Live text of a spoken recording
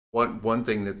One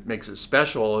thing that makes it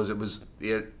special is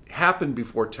it happened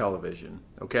before television,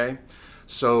 okay?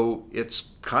 So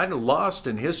it's kind of lost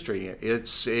in history.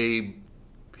 It's a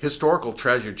historical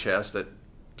treasure chest that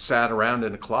sat around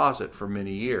in a closet for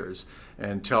many years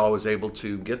until I was able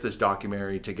to get this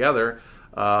documentary together.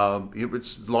 It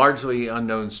was largely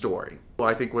unknown story. Well,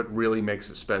 I think what really makes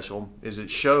it special is it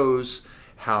shows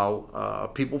how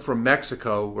people from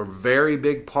Mexico were a very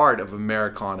big part of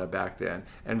Americana back then,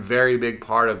 and very big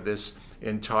part of this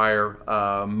entire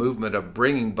movement of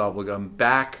bringing bubblegum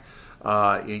back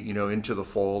into the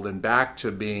fold and back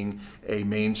to being a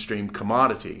mainstream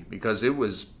commodity, because it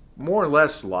was more or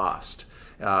less lost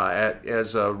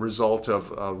as a result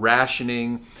of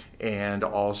rationing, and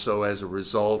also as a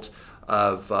result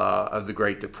of the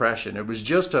Great Depression. It was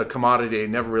just a commodity. It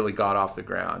never really got off the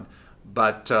ground.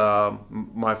 But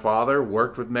my father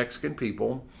worked with Mexican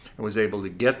people and was able to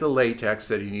get the latex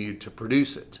that he needed to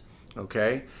produce it,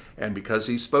 okay? And because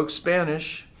he spoke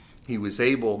Spanish, he was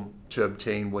able to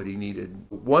obtain what he needed.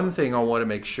 One thing I want to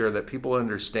make sure that people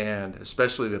understand,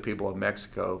 especially the people of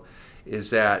Mexico, is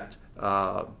that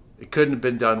it couldn't have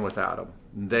been done without them.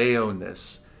 They own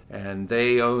this, and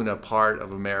they own a part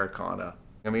of Americana.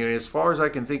 I mean, as far as I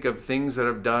can think of things that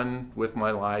I've done with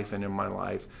my life and in my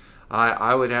life,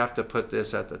 I would have to put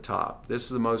this at the top. This is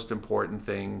the most important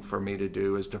thing for me to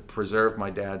do, is to preserve my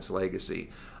dad's legacy.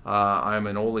 I'm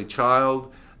an only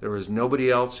child. There was nobody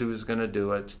else who was going to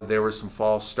do it. There were some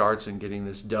false starts in getting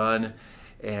this done,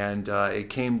 and it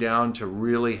came down to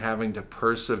really having to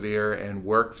persevere and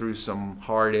work through some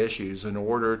hard issues in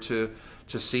order to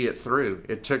see it through.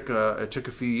 It took a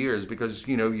few years, because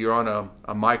you're on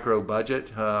a micro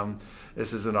budget.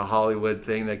 This isn't a Hollywood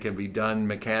thing that can be done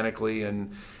mechanically,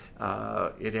 and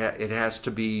it has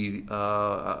to be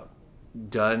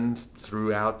done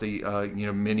throughout the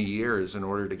many years in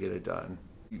order to get it done.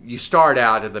 You start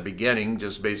out at the beginning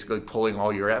just basically pulling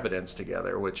all your evidence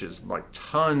together, which is like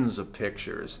tons of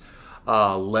pictures,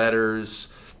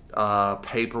 letters,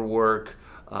 paperwork,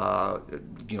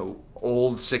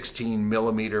 old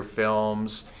 16mm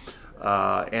films,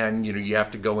 and you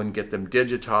have to go and get them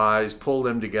digitized, pull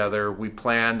them together. We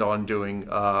planned on doing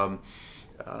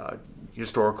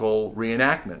historical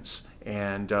reenactments,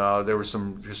 and there were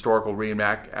some historical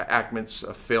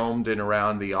reenactments filmed in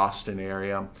around the Austin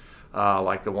area,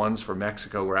 like the ones for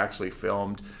Mexico were actually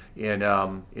filmed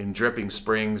in Dripping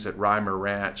Springs at Reimer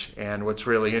Ranch. And what's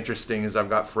really interesting is I've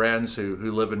got friends who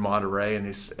live in Monterey, and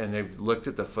they've looked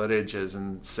at the footages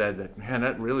and said that, man,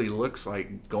 that really looks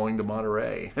like going to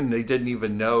Monterey. And they didn't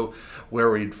even know where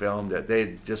we'd filmed it.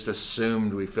 They just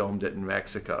assumed we filmed it in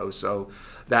Mexico. So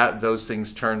those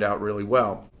things turned out really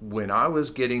well. When I was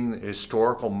getting the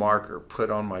historical marker put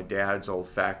on my dad's old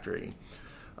factory,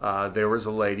 there was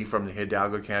a lady from the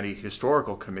Hidalgo County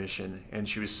Historical Commission, and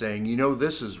she was saying,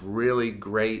 this is really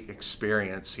great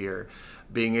experience here,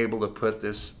 being able to put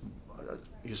this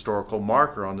historical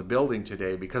marker on the building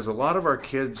today, because a lot of our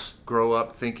kids grow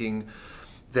up thinking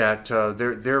that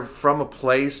they're from a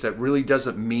place that really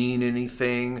doesn't mean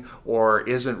anything, or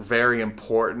isn't very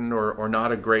important, or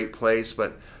not a great place.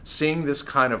 But seeing this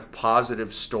kind of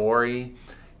positive story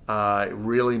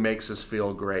really makes us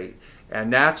feel great,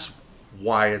 and that's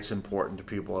why it's important to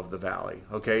people of the Valley.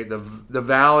 Okay, the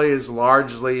Valley is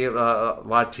largely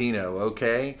Latino,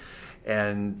 okay,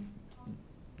 and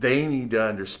they need to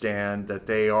understand that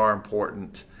they are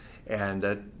important, and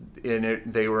that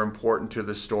they were important to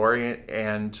the story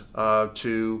and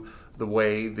to the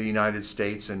way the United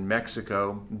States and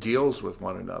Mexico deals with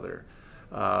one another.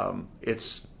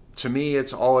 To me,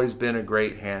 it's always been a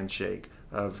great handshake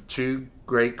of two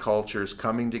great cultures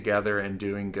coming together and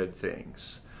doing good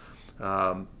things.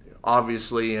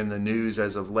 Obviously, in the news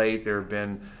as of late, there have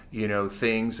been,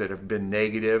 things that have been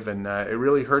negative, and it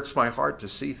really hurts my heart to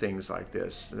see things like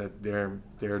this, that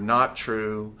they're not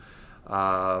true.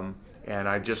 And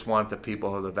I just want the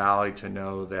people of the Valley to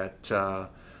know that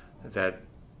that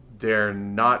they're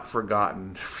not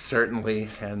forgotten, certainly,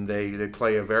 and they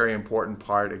play a very important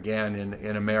part, again,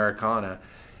 in Americana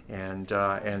and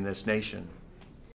this nation.